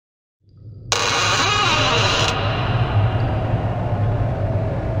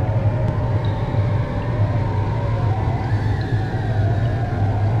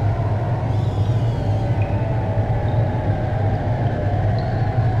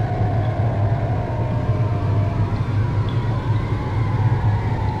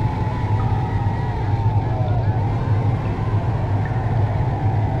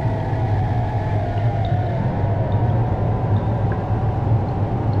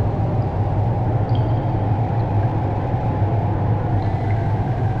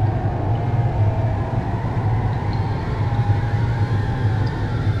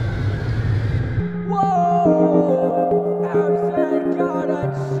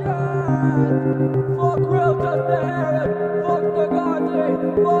Fuck real, just the head. Fuck the godly.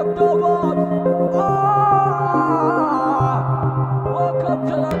 Fuck the bombs. Welcome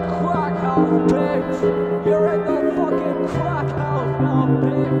to the crack house, bitch. You're in the fucking crack house now,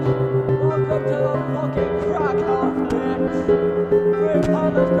 bitch. Welcome to the fucking crack house, bitch. Free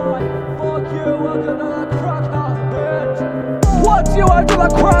Palestine. Fuck you. Welcome to the crack house, bitch. Once you enter the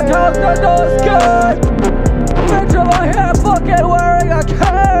crack house, there's no escape. Bitch, I'm here fucking wearing a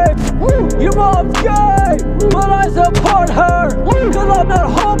cape. Your mom's gay, but I support her, cause I'm not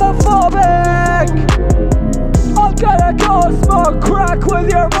homophobic. I'm gonna go smoke crack with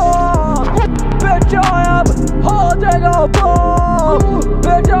your mom. Bitch, I am holding a bomb.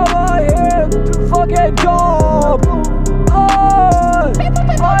 Bitch, I'm here to fucking dumb.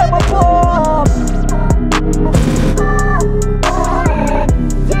 I'm a bomb.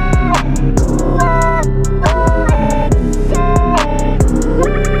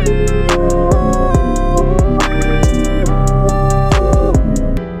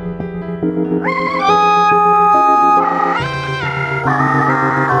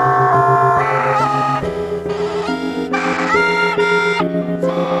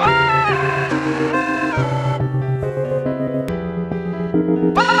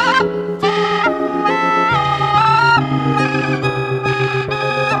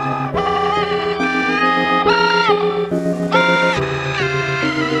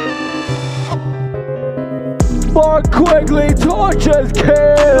 Mark Quigley torches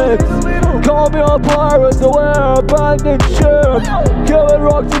kids. Call me a pirate to wear abandoned ship. Kevin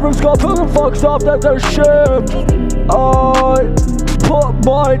Roxy from Scott Pilgrim fucks off at their ship. I put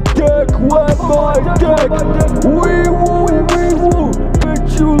my dick with my dick. Wee woo, wee woo.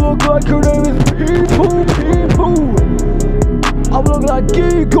 Bitch, you look like her name is Pee Poo, Pee Poo. I'm looking like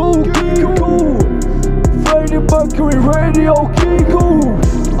Geeko, Geeko. Freddie Mercury Radio, Geeko.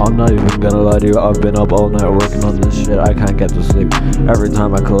 I'm not even gonna lie to you, I've been up all night working on this shit. I can't get to sleep. Every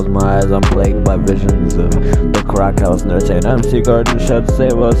time I close my eyes, I'm plagued by visions of the crack house, and they're saying, MC Garden Shed,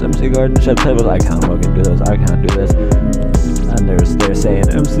 save us, MC Garden Shed, save us. I can't fucking do this, I can't do this. And they're saying,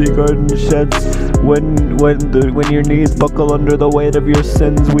 MC Garden Sheds, when your knees buckle under the weight of your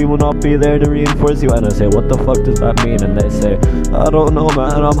sins, we will not be there to reinforce you. And I say, what the fuck does that mean? And they say, I don't know,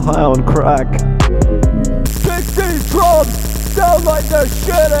 man, I'm high on crack. 16 drums! Sound like they're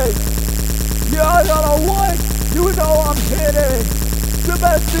shitting. Yeah, I got a one. You know I'm hitting.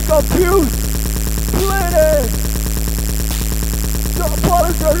 Domestic abuse. Bleeding.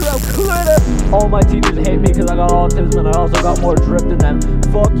 All my teachers hate me because I got autism and I also got more drip than them.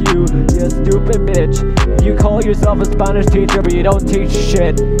 Fuck you, you stupid bitch. You call yourself a Spanish teacher but you don't teach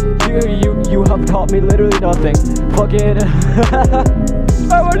shit. You have taught me literally nothing. Fucking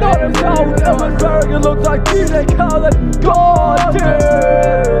I was not in town, it was very, it looks like DJ Khaled. God damn,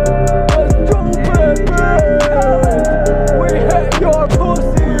 a stupid bitch. We hate your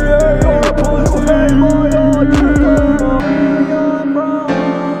pussy, yeah, your pussy. You hate my autism.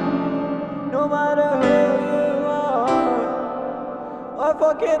 No matter who you are, I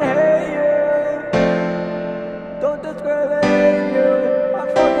fucking hate you. Don't discriminate you. I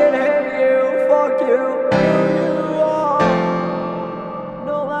fucking hate you. Fuck you.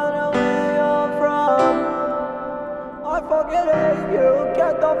 I fucking hate you,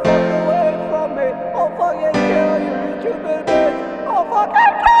 get the fuck away from me. I'll fucking kill you, you stupid bitch. I'll fucking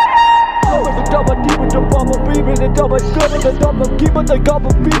kill you. I was a double demon, the bubble beaming, the double good, and the double keeping the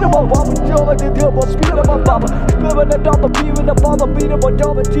gobble beat him, a bubble chill, and the double speed of a bubble. Spilling the double beaming, the bubble beat him, a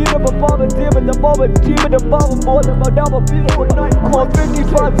double team, a bubble demon, the bubble demon, the bubble boy, and a double beat him, a night club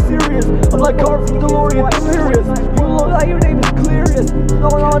 55 serious. I'm like Car from DeLorean, delirious. You look like your name is Clearius. No,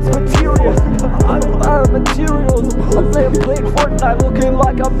 it's material. I'm out of materials. I'm playing Fortnite looking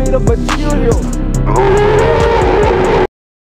like I'm made of material.